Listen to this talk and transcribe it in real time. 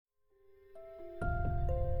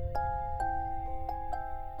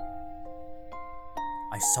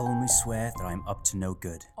solemnly swear that I am up to no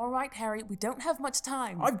good. All right, Harry, we don't have much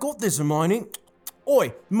time. I've got this, Hermione.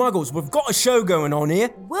 Oi, Muggles, we've got a show going on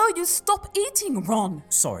here. Will you stop eating, Ron?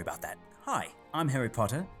 Sorry about that. Hi, I'm Harry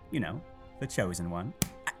Potter. You know, the chosen one.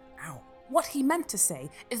 Ow. What he meant to say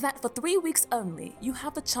is that for 3 weeks only, you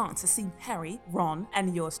have the chance to see Harry, Ron,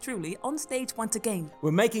 and yours truly on stage once again.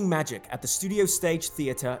 We're making magic at the Studio Stage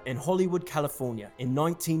Theatre in Hollywood, California in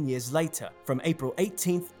 19 years later, from April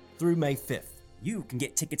 18th through May 5th. You can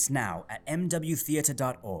get tickets now at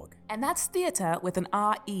mwtheatre.org. And that's theatre with an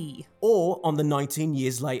R-E. Or on the 19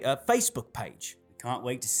 Years Later Facebook page. We can't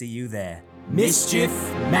wait to see you there. Mischief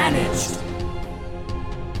managed.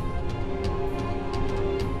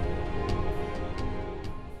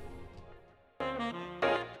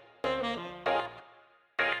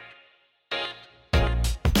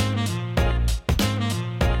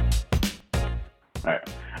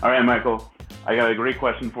 All right, Michael. I got a great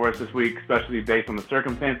question for us this week, especially based on the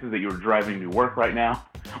circumstances that you were driving to work right now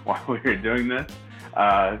while we were doing this.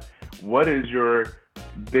 What is your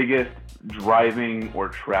biggest driving or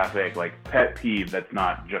traffic, pet peeve that's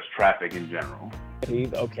not just traffic in general?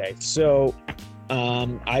 Okay, so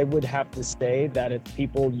I would have to say that it's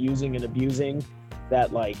people using and abusing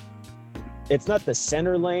that, it's not the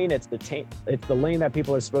center lane, it's the lane that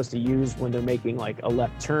people are supposed to use when they're making a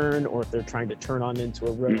left turn, or if they're trying to turn on into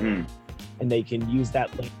a road. Mm-hmm. And they can use that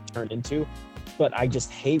lane to turn into. But I just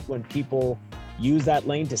hate when people use that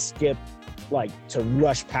lane to skip, to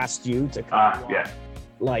rush past you to come yeah.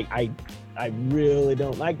 I really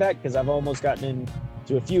don't like that, because I've almost gotten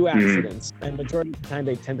into a few accidents, and majority of the time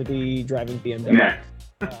they tend to be driving BMW. Yeah.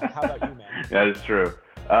 How about you, man? That is true.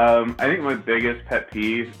 I think my biggest pet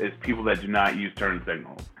peeve is people that do not use turn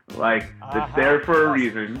signals. It's there for a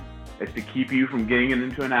reason. It's to keep you from getting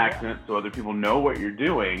into an accident, so other people know what you're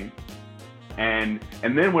doing. And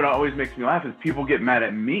then what always makes me laugh is people get mad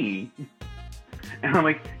at me, and I'm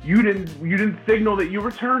like, you didn't signal that you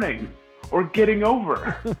were turning or getting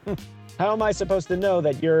over. How am I supposed to know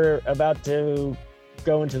that you're about to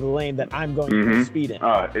go into the lane that I'm going to go speed in?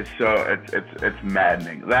 Oh, it's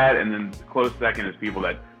maddening. That, and then close second is people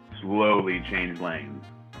that slowly change lanes.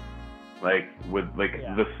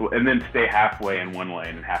 And then stay halfway in one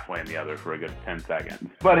lane and halfway in the other for a good 10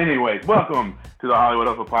 seconds. But anyways, welcome to the Hollywood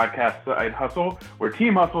Hustle Podcast, Side Hustle, where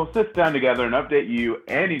Team Hustle sits down together and update you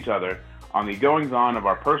and each other on the goings-on of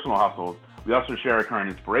our personal hustles. We also share our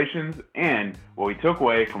current inspirations and what we took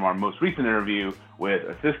away from our most recent interview with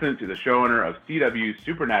assistant to the showrunner of CW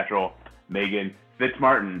Supernatural, Megan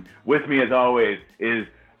Fitzmartin. With me, as always, is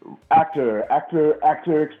actor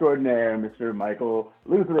extraordinaire, Mr. Michael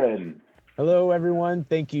Lutheran. Hello, everyone.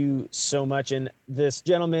 Thank you so much. And this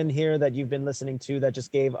gentleman here that you've been listening to that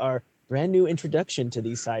just gave our brand new introduction to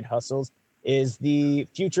these side hustles is the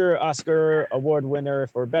future Oscar Award winner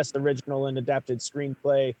for Best Original and Adapted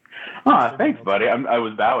Screenplay. Thanks, buddy. I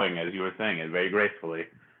was bowing as you were saying it very gracefully.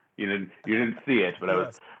 You didn't see it,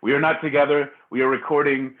 but we are not together. We are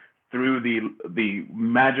recording through the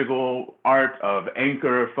magical art of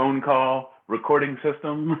Anchor phone call recording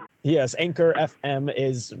system. Yes, Anchor FM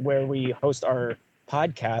is where we host our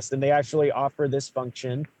podcast, and they actually offer this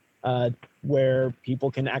function where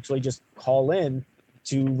people can actually just call in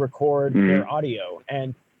to record their audio.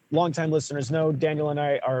 And longtime listeners know Daniel and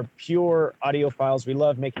I are pure audiophiles. We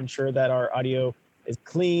love making sure that our audio is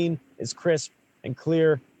clean, is crisp, and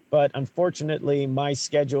clear. But unfortunately, my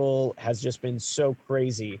schedule has just been so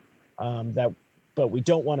crazy but we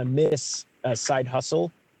don't want to miss a side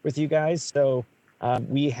hustle with you guys. So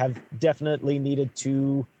we have definitely needed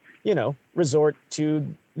to, resort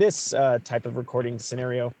to this type of recording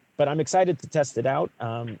scenario. But I'm excited to test it out.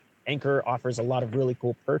 Anchor offers a lot of really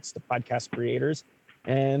cool perks to podcast creators,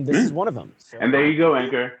 and this is one of them. So. And there you go,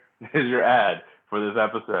 Anchor. There's your ad for this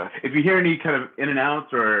episode. If you hear any kind of in and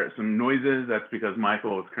outs or some noises, that's because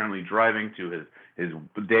Michael is currently driving to his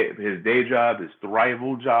day job, his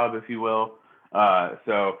thrival job, if you will.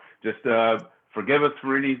 So just forgive us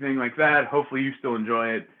for anything like that. Hopefully you still enjoy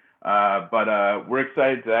it. But we're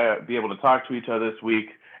excited to be able to talk to each other this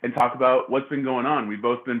week and talk about what's been going on. We've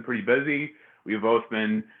both been pretty busy. We've both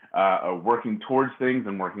been working towards things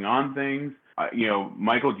and working on things.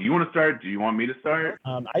 Michael, do you want to start? Do you want me to start?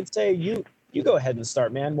 I'd say you go ahead and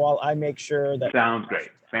start, man, while I make sure that... Sounds great.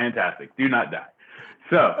 Fantastic. Do not die.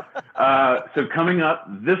 So coming up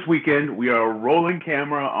this weekend, we are rolling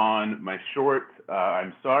camera on my short,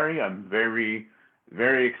 I'm Sorry. I'm very,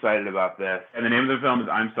 very excited about this. And the name of the film is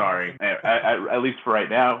I'm Sorry. At least for right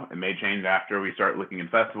now. It may change after we start looking in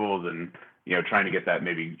festivals and, trying to get that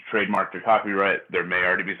maybe trademarked or copyright. There may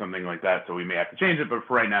already be something like that, so we may have to change it. But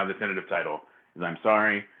for right now, the tentative title is I'm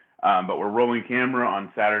Sorry. But we're rolling camera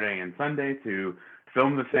on Saturday and Sunday to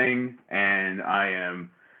film the thing, and I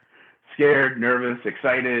am scared, nervous,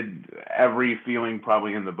 excited, every feeling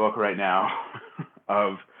probably in the book right now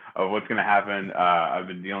of what's going to happen. I've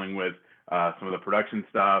been dealing with some of the production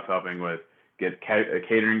stuff, helping with get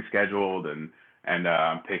catering scheduled, and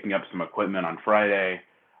I'm picking up some equipment on Friday,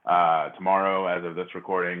 tomorrow as of this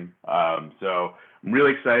recording. So I'm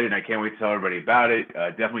really excited, and I can't wait to tell everybody about it.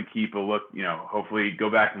 Definitely keep a look, hopefully go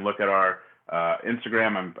back and look at our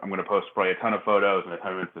Instagram. I'm going to post probably a ton of photos and a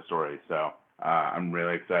ton of Insta stories. So I'm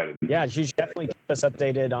really excited. Yeah, you should definitely keep us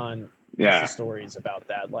updated on Insta stories about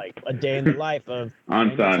that, like a day in the life of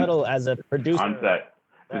on Tuttle as a producer. On set.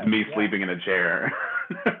 Just me sleeping in a chair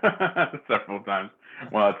several times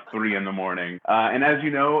while it's 3 a.m. And as you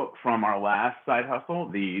know from our last side hustle,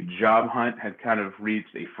 the job hunt had kind of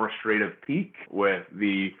reached a frustrative peak with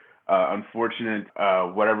the unfortunate,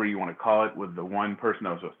 whatever you want to call it, with the one person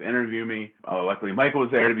that was supposed to interview me. Luckily, Michael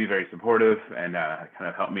was there to be very supportive and kind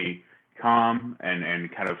of help me calm and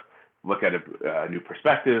kind of look at a new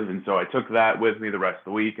perspective. And so I took that with me the rest of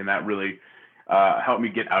the week, and that really helped me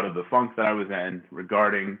get out of the funk that I was in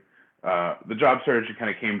regarding the job search. And kind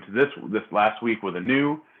of came to this last week with a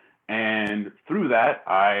new, and through that,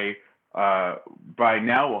 I by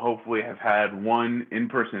now will hopefully have had one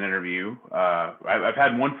in-person interview. I've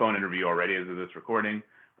had one phone interview already as of this recording,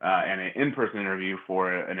 and an in-person interview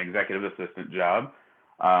for an executive assistant job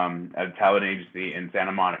at a talent agency in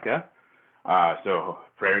Santa Monica. So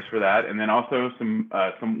prayers for that. And then also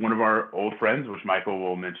one of our old friends, which Michael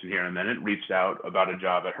will mention here in a minute, reached out about a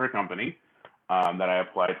job at her company that I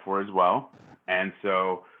applied for as well. And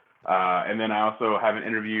so, and then I also have an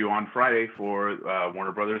interview on Friday for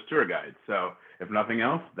Warner Brothers Tour Guide. So if nothing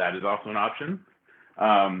else, that is also an option.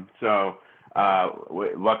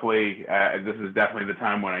 Luckily, this is definitely the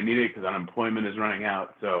time when I need it because unemployment is running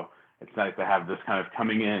out. So it's nice to have this kind of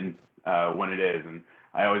coming in when it is. And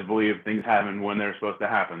I always believe things happen when they're supposed to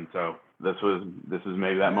happen. So this was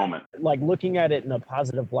maybe that moment. Like looking at it in a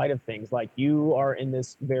positive light of things, like you are in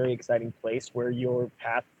this very exciting place where your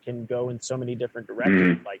path can go in so many different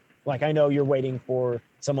directions. Mm-hmm. Like I know you're waiting for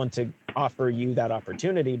someone to offer you that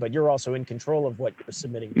opportunity, but you're also in control of what you're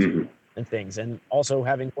submitting to and things. And also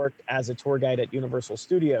having worked as a tour guide at Universal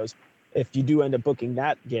Studios, if you do end up booking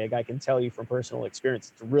that gig, I can tell you from personal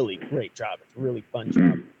experience, it's a really great job. It's a really fun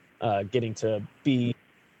job, getting to be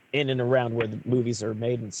in and around where the movies are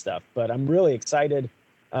made and stuff. But I'm really excited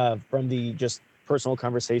from the just personal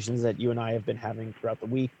conversations that you and I have been having throughout the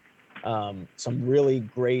week. Some really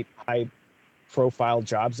great high profile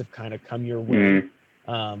jobs have kind of come your way.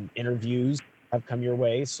 Interviews have come your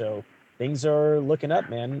way. So things are looking up,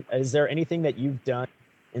 man. Is there anything that you've done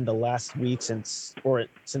in the last week since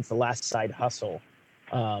the last side hustle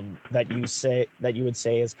that you would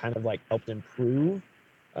say has kind of like helped improve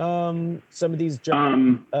some of these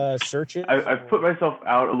job searches? I've put myself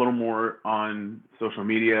out a little more on social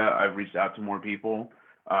media. I've reached out to more people.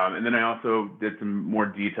 And then I also did some more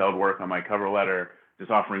detailed work on my cover letter,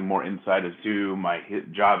 just offering more insight as to my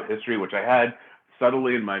job history, which I had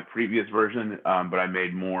subtly in my previous version, but I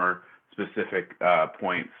made more specific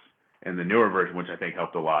points in the newer version, which I think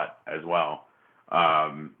helped a lot as well.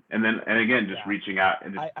 And again, just reaching out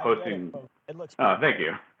and just posting. It looks thank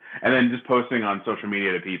you. And then just posting on social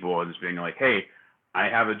media to people and just being like, hey, I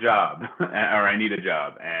have a job or I need a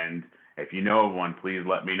job. And if you know of one, please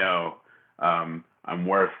let me know. I'm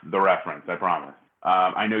worth the reference, I promise.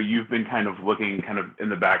 I know you've been kind of looking kind of in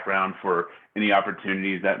the background for any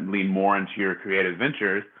opportunities that lean more into your creative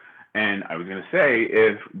ventures. And I was going to say,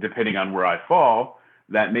 if depending on where I fall,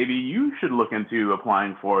 that maybe you should look into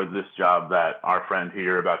applying for this job that our friend who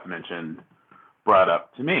you're about to mention brought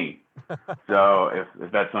up to me. So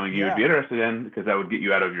if that's something you would be interested in, because that would get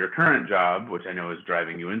you out of your current job, which I know is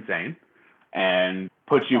driving you insane, and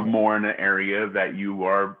put you more in an area that you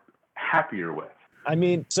are happier with. I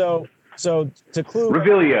mean, so to clue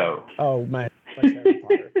Revelio. Oh my Harry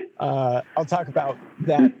Potter. I'll talk about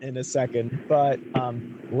that in a second. But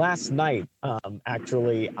last night,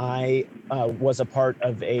 actually, I was a part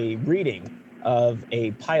of a reading of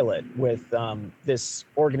a pilot with this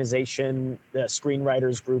organization, the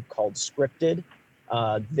screenwriters group called Scripted.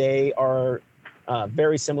 They are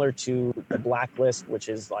very similar to the Blacklist, which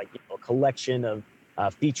is like a collection of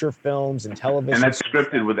feature films and television. And that's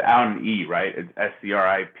Scripted without an E, right? It's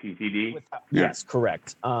SCRIPTD? Yes,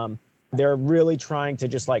 correct. They're really trying to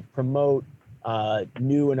just like promote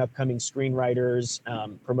new and upcoming screenwriters,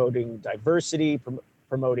 promoting diversity,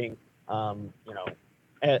 promoting,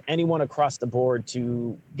 anyone across the board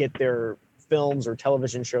to get their films or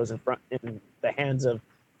television shows in the hands of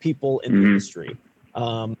people in the industry.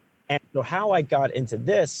 And so how I got into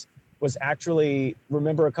this was actually,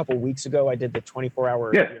 remember a couple weeks ago, I did the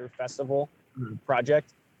 24-hour Yes. theater festival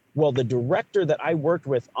project. Well, the director that I worked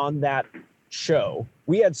with on that show,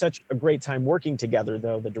 we had such a great time working together,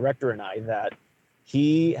 though, the director and I, that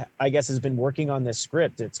he, I guess, has been working on this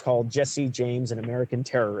script. It's called Jesse James, an American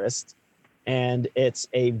Terrorist. And it's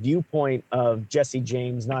a viewpoint of Jesse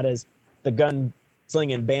James, not as the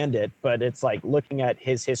gun-slinging bandit, but it's like looking at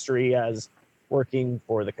his history as working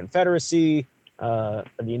for the Confederacy, of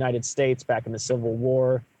the United States back in the Civil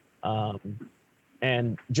War,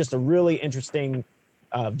 and just a really interesting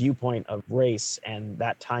viewpoint of race and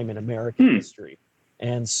that time in American history.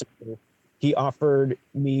 And so he offered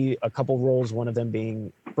me a couple roles, one of them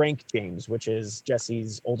being Frank James, which is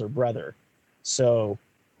Jesse's older brother. So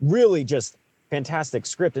really just fantastic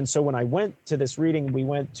script. And so when I went to this reading, we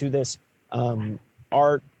went to this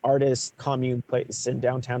artist commune place in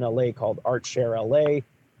downtown LA called Art Share LA.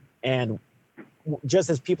 And just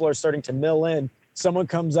as people are starting to mill in, someone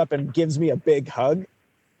comes up and gives me a big hug.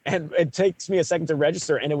 And it takes me a second to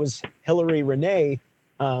register. And it was Hillary Renee,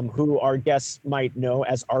 who our guests might know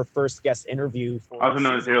as our first guest interview. Also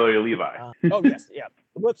known as Hillary Levi. Oh, yes. Yeah.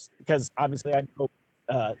 Whoops. Because obviously I know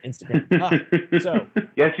Instagram. So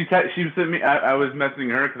yeah, she sent me. I was messaging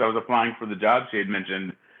her because I was applying for the job she had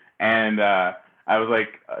mentioned, and I was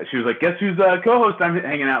like, she was like, guess who's co-host I'm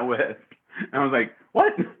hanging out with? And I was like,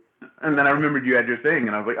 what? And then I remembered you had your thing,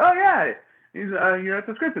 and I was like, oh yeah, you're at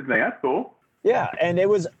the scripted thing. That's cool. Yeah, and it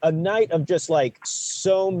was a night of just like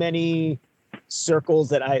so many circles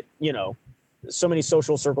that so many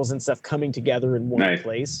social circles and stuff coming together in one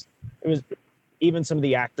place. It was even some of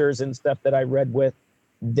the actors and stuff that I read with,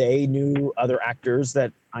 they knew other actors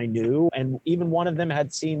that I knew. And even one of them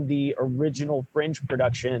had seen the original Fringe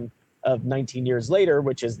production of 19 Years Later,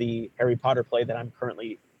 which is the Harry Potter play that I'm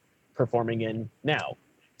currently performing in now.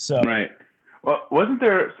 So right. Well, wasn't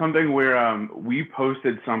there something where we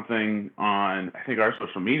posted something on, I think, our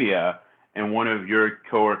social media, and one of your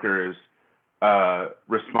coworkers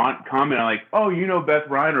commented like, oh, Beth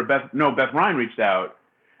Ryan, Beth Ryan reached out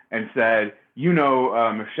and said,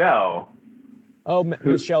 Michelle. Oh,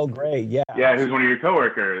 Michelle Gray, yeah. Yeah, who's one of your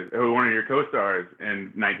coworkers, one of your co-stars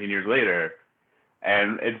in 19 Years Later.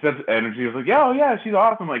 And and she was like, yeah, oh yeah, she's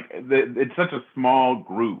awesome. Like, it's such a small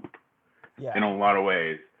group in a lot of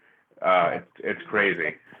ways. It's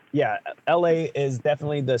crazy. Yeah, LA is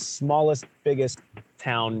definitely the smallest, biggest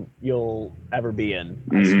town you'll ever be in.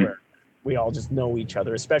 I swear. We all just know each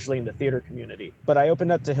other, especially in the theater community. But I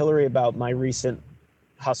opened up to Hillary about my recent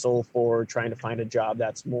hustle for trying to find a job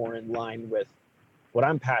that's more in line with what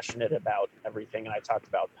I'm passionate about and everything. And I talked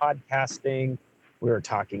about podcasting. We were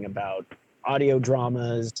talking about audio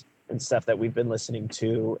dramas and stuff that we've been listening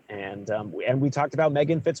to. And we talked about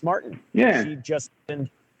Megan Fitzmartin. Yeah. She just listened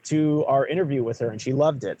to our interview with her and she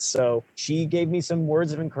loved it. So she gave me some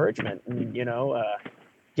words of encouragement and,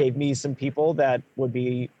 gave me some people that would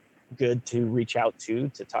be good to reach out to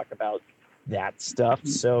talk about that stuff.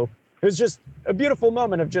 So it was just a beautiful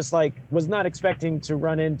moment of just like, was not expecting to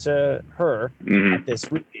run into her at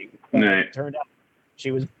this reading. But it turned out she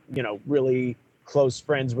was, really close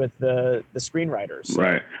friends with the screenwriters. So.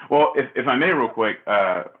 Right. Well, if I may real quick,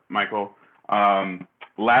 Michael,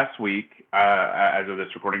 last week, as of this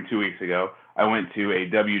recording 2 weeks ago, I went to a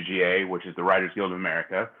WGA, which is the Writers Guild of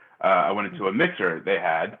America. I went into a mixer they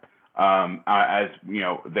had. As you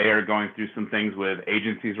know, they are going through some things with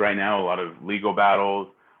agencies right now, a lot of legal battles.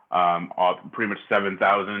 Pretty much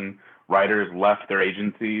 7,000 writers left their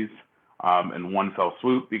agencies in one fell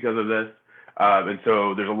swoop because of this. And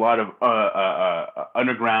so there's a lot of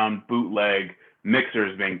underground bootleg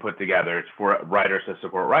mixers being put together for writers to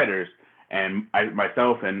support writers. And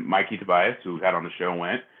myself and Mikey Tobias, who we had on the show,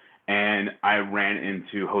 went, and I ran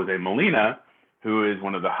into Jose Molina, who is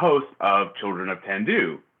one of the hosts of Children of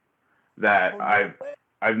Tendu, that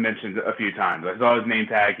I've mentioned a few times. I saw his name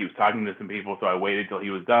tag. He was talking to some people, so I waited till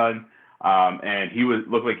he was done. And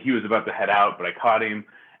looked like he was about to head out, but I caught him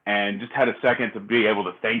and just had a second to be able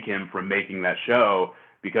to thank him for making that show,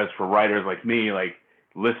 because for writers like me, like,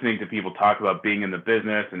 listening to people talk about being in the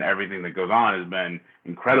business and everything that goes on has been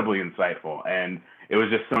incredibly insightful. And it was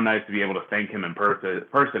just so nice to be able to thank him in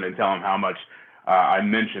person and tell him how much I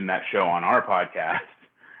mentioned that show on our podcast,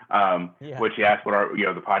 which he asked what our,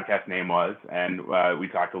 the podcast name was. And we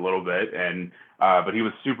talked a little bit, and but he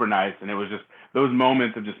was super nice. And it was just those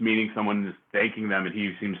moments of just meeting someone, just thanking them. And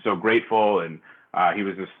he seemed so grateful. And he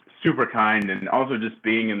was just super kind. And also just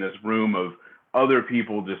being in this room of other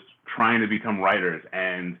people just trying to become writers,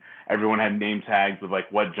 and everyone had name tags with like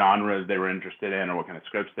what genres they were interested in or what kind of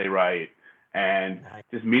scripts they write. And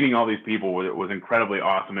just meeting all these people was incredibly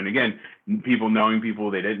awesome. And again, people knowing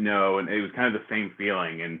people they didn't know, and it was kind of the same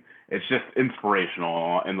feeling. And it's just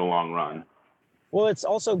inspirational in the long run. Well, it's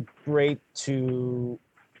also great to,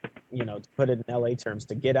 to put it in LA terms,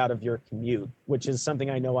 to get out of your commute, which is something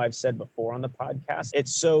I know I've said before on the podcast.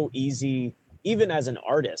 It's so easy, even as an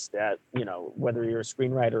artist, that, whether you're a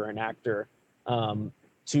screenwriter or an actor,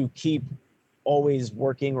 to keep always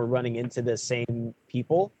working or running into the same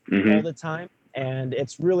people all the time. And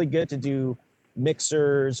it's really good to do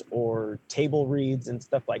mixers or table reads and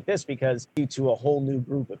stuff like this, because you to a whole new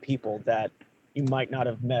group of people that you might not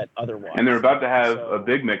have met otherwise. And they're about to have a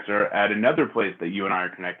big mixer at another place that you and I are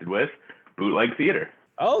connected with, Bootleg Theater.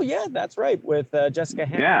 Oh yeah, that's right, with Jessica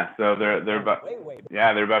Hammond. Yeah, so they're about Wait.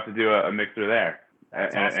 Yeah, they're about to do a mixer there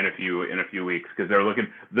Awesome. in a few weeks, because they're looking.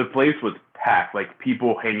 The place was packed, like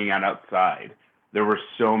people hanging out outside. There were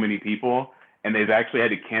so many people, and they've actually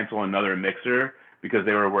had to cancel another mixer because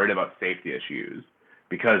they were worried about safety issues,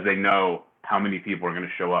 because they know how many people are going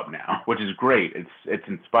to show up now, which is great. It's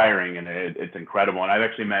inspiring, and it's incredible. And I've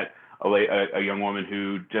actually met a young woman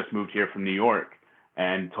who just moved here from New York,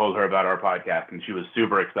 and told her about our podcast, and she was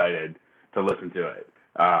super excited to listen to it,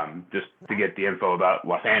 just to get the info about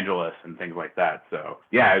Los Angeles and things like that. So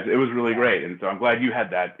yeah, it was really great. And so I'm glad you had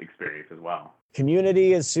that experience as well.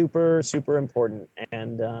 Community is super, super important.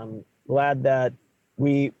 And glad that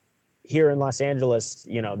we here in Los Angeles,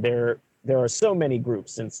 there are so many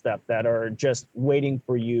groups and stuff that are just waiting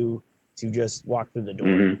for you to just walk through the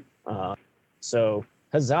door. So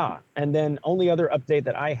huzzah. And then only other update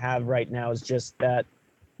that I have right now is just that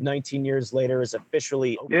 19 years later is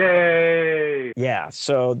officially open. Yay! Yeah,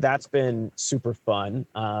 so that's been super fun.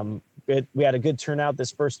 We had a good turnout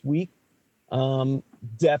this first week.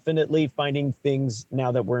 Definitely finding things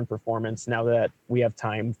now that we're in performance, now that we have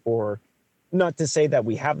time for, not to say that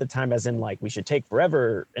we have the time as in like we should take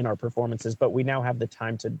forever in our performances, but we now have the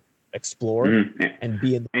time to explore and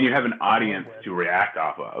be in. And you have an audience to react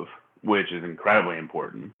off of, which is incredibly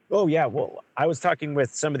important. Oh yeah, well, I was talking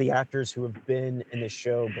with some of the actors who have been in the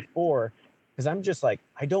show before, because I'm just like,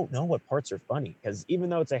 I don't know what parts are funny, because even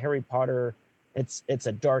though it's a Harry Potter, it's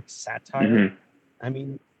a dark satire. I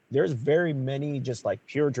mean, there's very many just like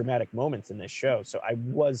pure dramatic moments in this show. So I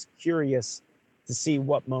was curious to see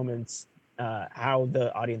what moments, how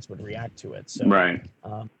the audience would react to it. So Right.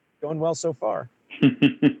 Going well so far.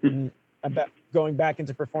 About going back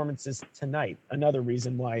into performances tonight, another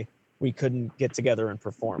reason why we couldn't get together and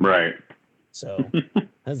perform. Right. So,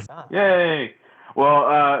 huzzah. Yay.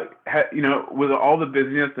 Well, with all the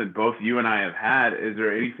busyness that both you and I have had, is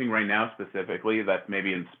there anything right now specifically that's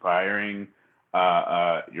maybe inspiring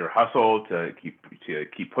your hustle to keep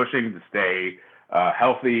pushing, to stay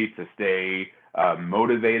healthy, to stay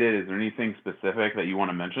motivated? Is there anything specific that you want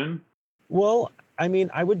to mention? Well, I mean,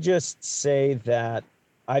 I would just say that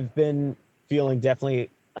I've been feeling definitely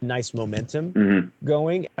a nice momentum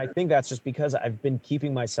going. I think that's just because I've been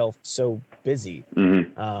keeping myself so busy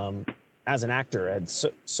as an actor, and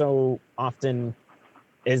so often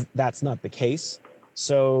that's not the case.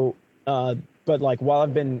 So, but like while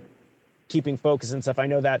I've been keeping focus and stuff, I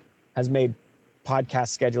know that has made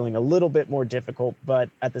podcast scheduling a little bit more difficult, but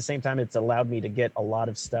at the same time, it's allowed me to get a lot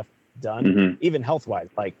of stuff done, even health-wise.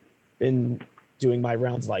 Like, been doing my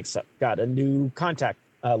rounds, like got a new contact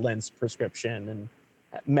lens prescription, and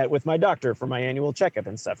met with my doctor for my annual checkup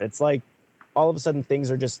and stuff. It's like all of a sudden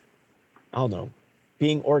things are just, I don't know,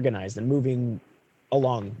 being organized and moving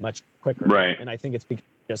along much quicker. Right. And I think it's because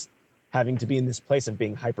just having to be in this place of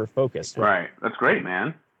being hyper focused. Right. That's great,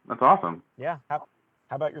 man. That's awesome. Yeah. How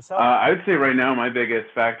about yourself? I would say right now my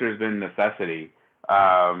biggest factor has been necessity.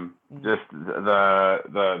 Just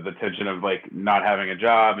the tension of like not having a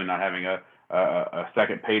job and not having a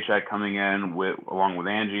second paycheck coming in along with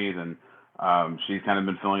Angie's, and she's kind of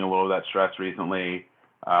been feeling a little of that stress recently.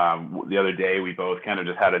 The other day we both kind of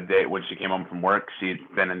just had a day when she came home from work. She'd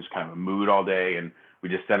been in just kind of a mood all day, and we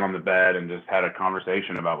just sat on the bed and just had a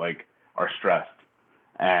conversation about like our stress,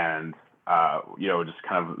 and just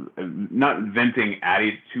kind of not venting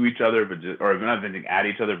to each other, but not venting at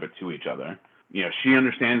each other, but to each other. She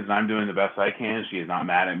understands that I'm doing the best I can. She is not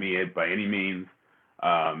mad at me by any means.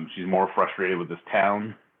 She's more frustrated with this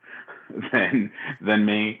town than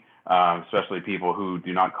me, especially people who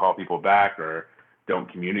do not call people back or don't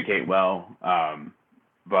communicate well.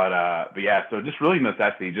 But yeah, so just really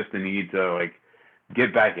necessity, just the need to like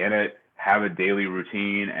get back in it, have a daily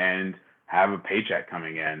routine, and have a paycheck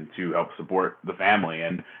coming in to help support the family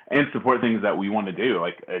and support things that we want to do.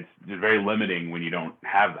 Like, it's just very limiting when you don't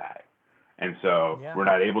have that. And so we're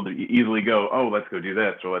not able to easily go, oh, let's go do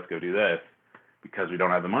this or let's go do this, because we don't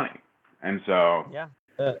have the money. And so, Yeah,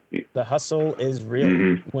 the hustle is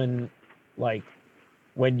real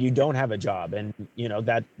when you don't have a job, and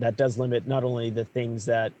that does limit not only the things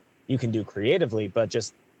that you can do creatively, but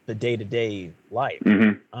just the day-to-day life.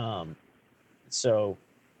 So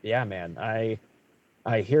yeah, man,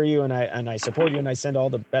 I hear you, and I support you, and I send all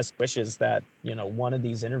the best wishes that one of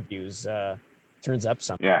these interviews turns up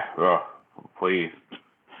something. Yeah, oh, please.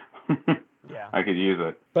 Yeah, I could use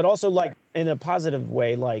it. but also like in a positive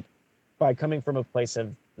way, like by coming from a place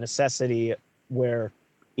of necessity where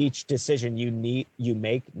each decision you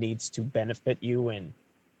make needs to benefit you in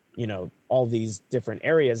all these different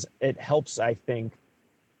areas. It helps, I think,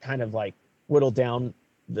 kind of like whittle down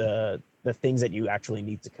the things that you actually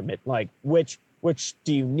need to commit, like which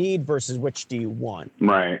do you need versus which do you want,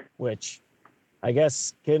 Right. which I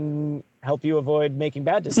guess can help you avoid making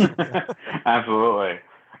bad decisions. Absolutely.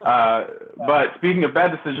 But speaking of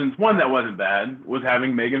bad decisions, one that wasn't bad was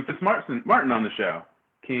having Megan Fitzmartin on the show.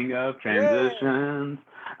 King of transitions.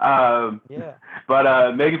 Yeah.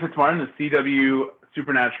 But Megan Fitzmartin, the CW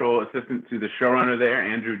Supernatural assistant to the showrunner there,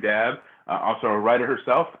 Andrew Dabb, also a writer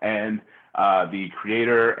herself, and the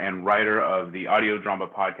creator and writer of the audio drama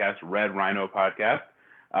podcast, Red Rhino Podcast.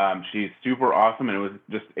 She's super awesome, and it was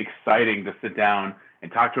just exciting to sit down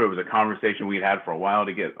and talk to her. It was a conversation we had for a while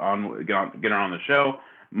to get her on the show.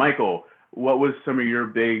 Michael, what was some of your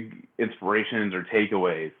big inspirations or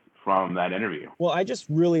takeaways from that interview? Well, I just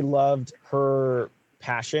really loved her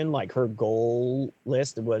passion. Like her goal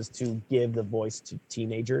list was to give the voice to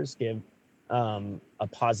teenagers, give a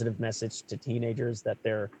positive message to teenagers that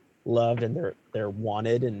they're loved and they're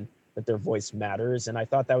wanted and that their voice matters. And I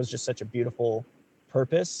thought that was just such a beautiful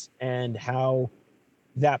purpose, and how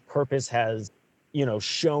that purpose has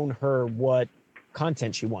shown her what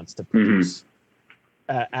content she wants to produce.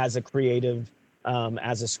 As a creative,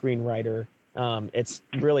 as a screenwriter, it's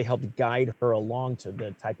really helped guide her along to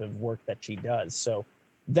the type of work that she does. So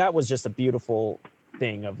that was just a beautiful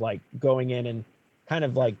thing of like going in and kind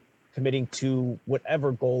of like committing to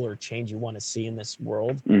whatever goal or change you want to see in this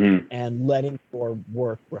world, and letting your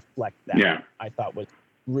work reflect that. Yeah. I thought was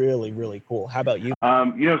really, really cool. How about you?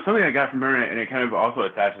 Something I got from her, and it kind of also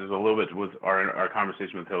attaches a little bit with our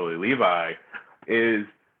conversation with Hillary Levi, is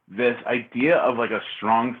this idea of like a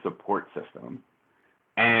strong support system.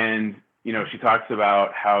 And, she talks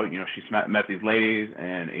about how, she's met these ladies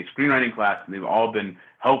in a screenwriting class, and they've all been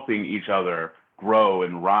helping each other grow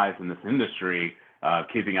and rise in this industry,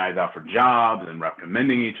 keeping eyes out for jobs and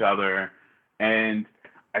recommending each other. And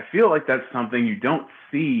I feel like that's something you don't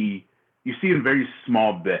see, you see in very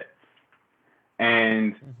small bits.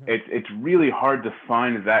 And it's really hard to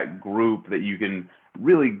find that group that you can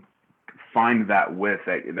really find that with,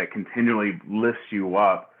 that continually lifts you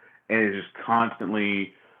up and is just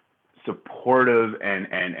constantly supportive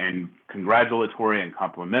and congratulatory and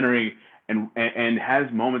complimentary, and has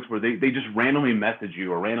moments where they just randomly message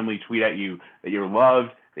you or randomly tweet at you that you're loved,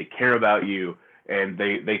 they care about you, and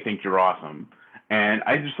they think you're awesome. And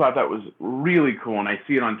I just thought that was really cool. And I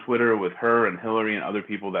see it on Twitter with her and Hillary and other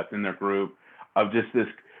people that's in their group, of just this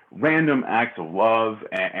random acts of love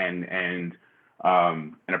and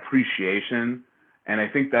appreciation. And I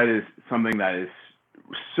think that is something that is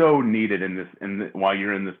so needed while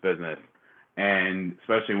you're in this business, and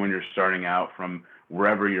especially when you're starting out from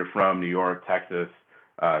wherever you're from, New York, Texas,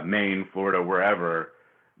 Maine, Florida, wherever,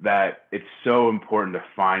 that it's so important to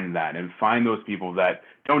find that and find those people that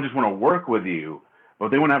don't just want to work with you,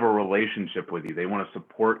 but they want to have a relationship with you. They want to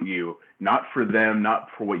support you, not for them, not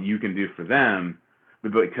for what you can do for them,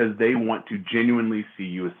 but because they want to genuinely see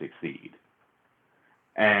you succeed.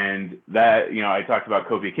 And that, I talked about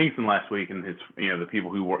Kofi Kingston last week, and his, the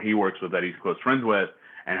people he works with that he's close friends with,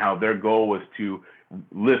 and how their goal was to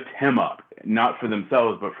lift him up, not for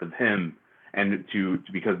themselves, but for him, and to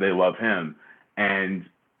because they love him. And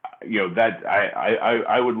that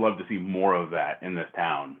I would love to see more of that in this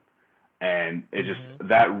town. And it just,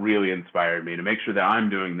 that really inspired me to make sure that I'm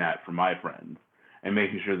doing that for my friends, and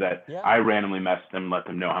making sure that I randomly message them, let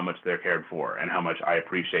them know how much they're cared for and how much I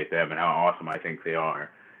appreciate them and how awesome I think they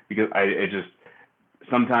are. Because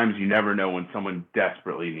sometimes you never know when someone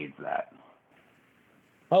desperately needs that.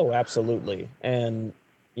 Oh, absolutely. And,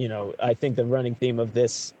 I think the running theme of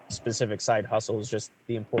this specific side hustle is just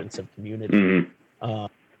the importance of community.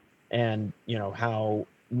 And, how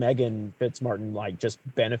Megan Fitzmartin just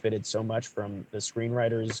benefited so much from the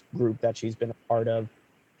screenwriters group that she's been a part of,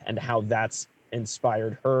 and how that's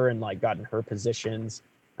inspired her and gotten her positions,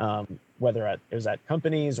 whether it was at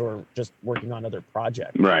companies or just working on other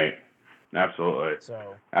projects. Right. Absolutely.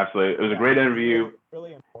 So absolutely. It was a great interview.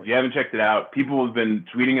 Really important. If you haven't checked it out, people have been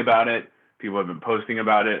tweeting about it. People have been posting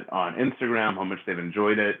about it on Instagram, how much they've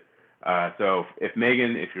enjoyed it. So if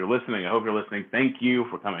Megan, if you're listening, I hope you're listening. Thank you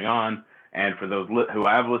for coming on. And for those who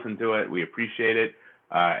have listened to it, we appreciate it.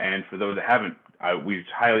 And for those that haven't, we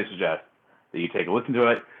highly suggest that you take a listen to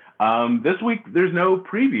it. This week, there's no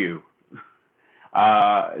preview.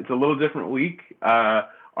 It's a little different week.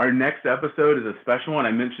 Our next episode is a special one.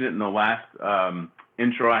 I mentioned it in the last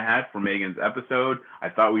intro I had for Megan's episode. I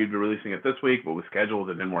thought we'd be releasing it this week, but with schedules,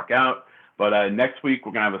 it didn't work out. But next week,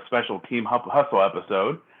 we're going to have a special Team Hustle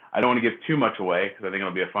episode. I don't want to give too much away because I think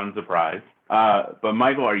it'll be a fun surprise. But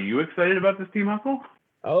Michael, are you excited about this Team Hustle?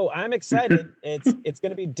 Oh, I'm excited. It's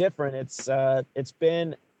going to be different. It's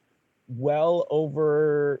been well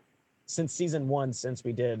over since season 1 since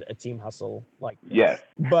we did a Team Hustle like this. Yes.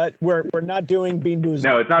 But we're not doing Bean Boozled.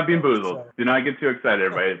 No, it's not Bean Boozled. So. Do not get too excited,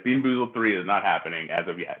 everybody. Bean Boozled 3 is not happening as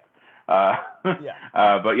of yet. But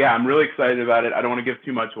yeah, I'm really excited about it. I don't want to give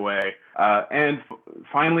too much away. And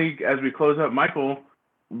finally, as we close up, Michael,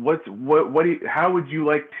 how would you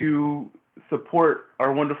like to support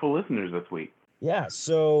our wonderful listeners this week? Yeah,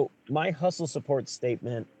 so my hustle support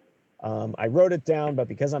statement, I wrote it down, but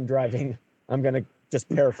because I'm driving, I'm going to just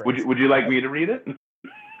paraphrase. Would you like me to read it?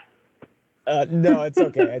 No, it's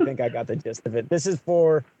okay. I think I got the gist of it. This is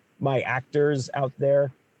for my actors out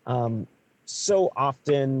there. So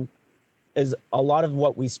often is a lot of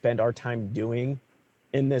what we spend our time doing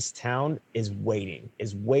in this town is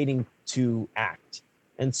waiting to act.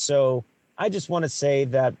 And so I just want to say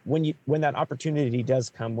that when that opportunity does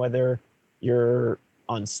come, whether you're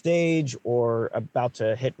on stage or about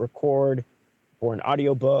to hit record for an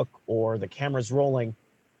audiobook or the camera's rolling,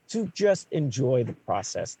 to just enjoy the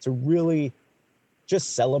process, to really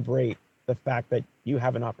just celebrate the fact that you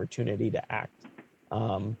have an opportunity to act.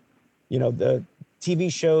 The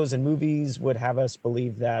TV shows and movies would have us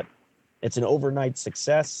believe that it's an overnight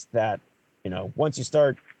success, that, once you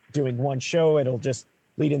start doing one show, it'll just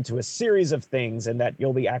lead into a series of things and that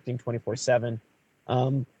you'll be acting 24/7.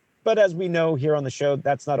 But as we know here on the show,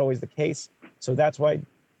 that's not always the case. So that's why,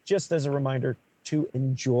 just as a reminder, to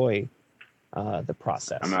enjoy the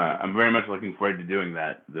process. I'm very much looking forward to doing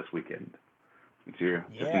that this weekend.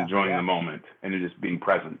 Just enjoying the moment and just being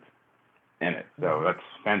present in it. So that's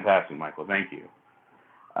fantastic, Michael. Thank you.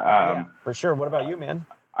 For sure. What about you, man?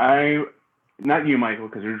 Not you, Michael,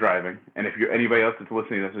 because you're driving. And if you're anybody else that's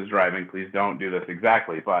listening to this is driving, please don't do this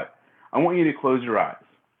exactly. But I want you to close your eyes.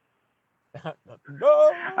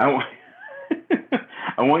 No!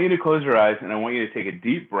 I want you to close your eyes, and I want you to take a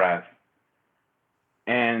deep breath.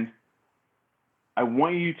 And I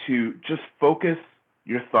want you to just focus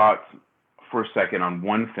your thoughts for a second on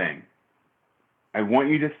one thing. I want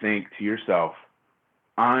you to think to yourself,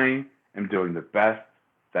 I am doing the best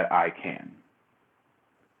that I can.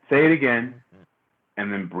 Say it again,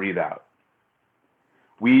 and then breathe out.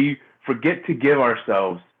 We forget to give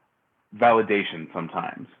ourselves validation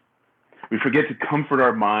sometimes. We forget to comfort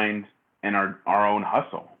our mind and our own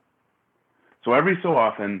hustle. So every so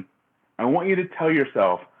often, I want you to tell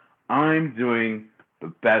yourself, I'm doing the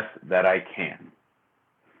best that I can.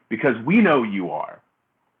 Because we know you are,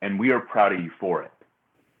 and we are proud of you for it.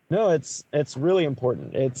 No, it's really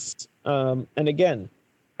important. It's and again,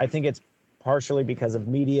 I think it's partially because of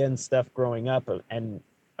media and stuff growing up and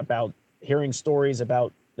about hearing stories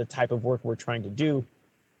about the type of work we're trying to do.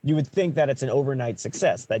 You would think that it's an overnight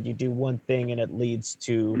success, that you do one thing and it leads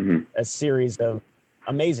to a series of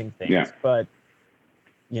amazing things. Yeah. But,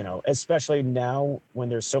 especially now when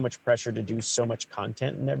there's so much pressure to do so much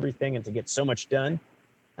content and everything and to get so much done,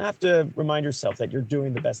 you have to remind yourself that you're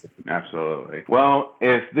doing the best that you can. Absolutely. Well,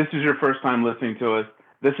 if this is your first time listening to us,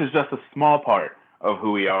 this is just a small part of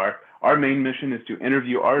who we are. Our main mission is to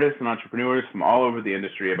interview artists and entrepreneurs from all over the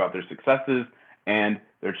industry about their successes and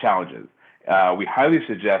their challenges. We highly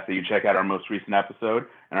suggest that you check out our most recent episode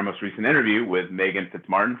and our most recent interview with Megan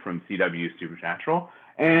Fitzmartin from CW Supernatural,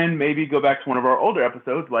 and maybe go back to one of our older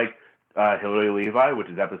episodes like Hillary Levi, which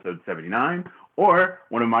is episode 79, or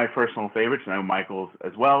one of my personal favorites, and I know Michael's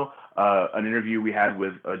as well, an interview we had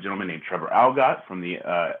with a gentleman named Trevor Algott from the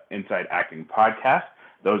Inside Acting podcast.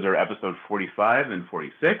 Those are episode 45 and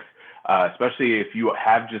 46, especially if you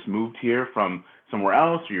have just moved here from somewhere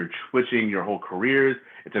else or you're switching your whole careers.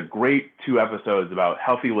 It's a great 2 episodes about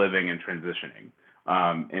healthy living and transitioning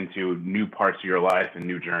into new parts of your life and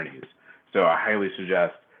new journeys. So I highly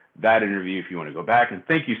suggest that interview if you want to go back. And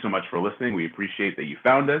thank you so much for listening. We appreciate that you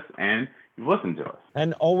found us and you've listened to us.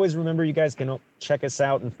 And always remember, you guys can check us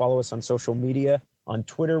out and follow us on social media. On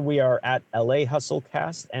Twitter, we are at LA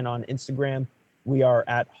Hustlecast, and on Instagram, we are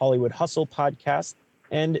at Hollywood Hustle Podcast.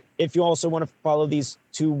 And if you also want to follow these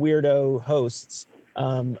 2 weirdo hosts,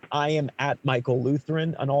 I am at Michael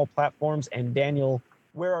Lutheran on all platforms. And Daniel,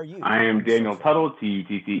 where are you? I am Daniel Tuttle,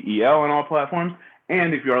 Tuttel on all platforms.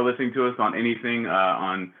 And if you are listening to us on anything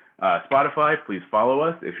on Spotify, please follow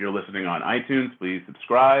us. If you're listening on iTunes, please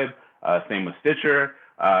subscribe. Same with Stitcher.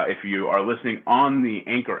 If you are listening on the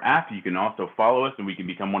Anchor app, you can also follow us and we can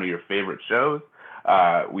become one of your favorite shows.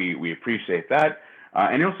 We appreciate that.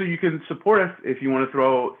 And also you can support us if you want to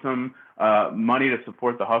throw some money to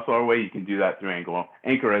support the hustle our way. You can do that through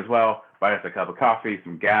Anchor as well. Buy us a cup of coffee,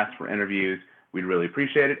 some gas for interviews. We'd really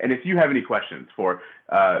appreciate it. And if you have any questions for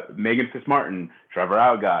Megan Fitzmartin, Trevor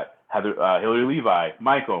Algott, Hillary Levi,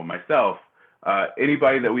 Michael, myself,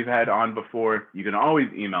 anybody that we've had on before, you can always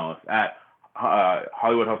email us at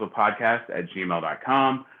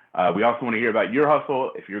HollywoodHustlePodcast@gmail.com. We also want to hear about your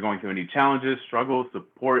hustle. If you're going through any challenges, struggles,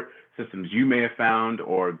 support systems you may have found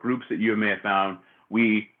or groups that you may have found,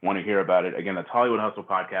 we want to hear about it. Again, that's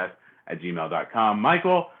HollywoodHustlePodcast@gmail.com.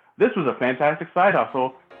 Michael, this was a fantastic side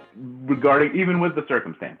hustle regarding even with the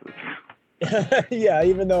circumstances. Yeah,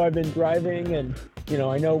 even though I've been driving and,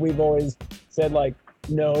 I know we've always said like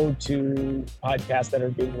no to podcasts that are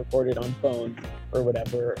being recorded on phones or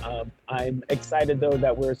whatever. I'm excited though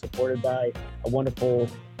that we're supported by a wonderful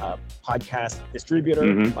podcast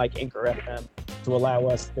distributor like Anchor FM to allow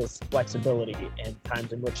us this flexibility in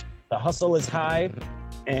times in which the hustle is high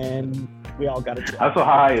and we all got to hustle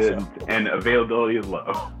high and availability is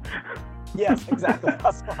low. Yes, exactly.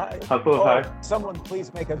 Hustle high. Hustle is high. Someone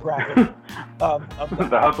please make a graphic of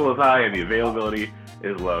the hustle is high and the availability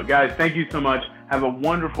is low. Guys, thank you so much. Have a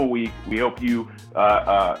wonderful week. We hope you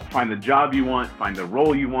find the job you want, find the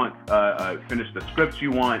role you want, finish the scripts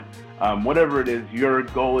you want. Whatever it is your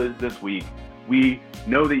goal is this week, we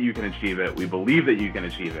know that you can achieve it. We believe that you can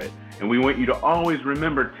achieve it. And we want you to always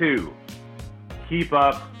remember to keep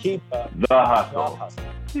up the hustle.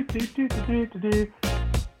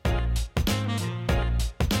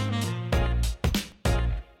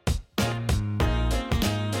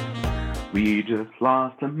 We just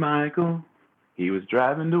lost a Michael. He was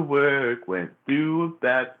driving to work, went through a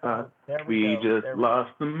bad spot. We just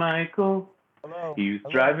lost a Michael. Hello. He was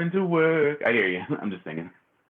driving to work. I hear you. I'm just singing.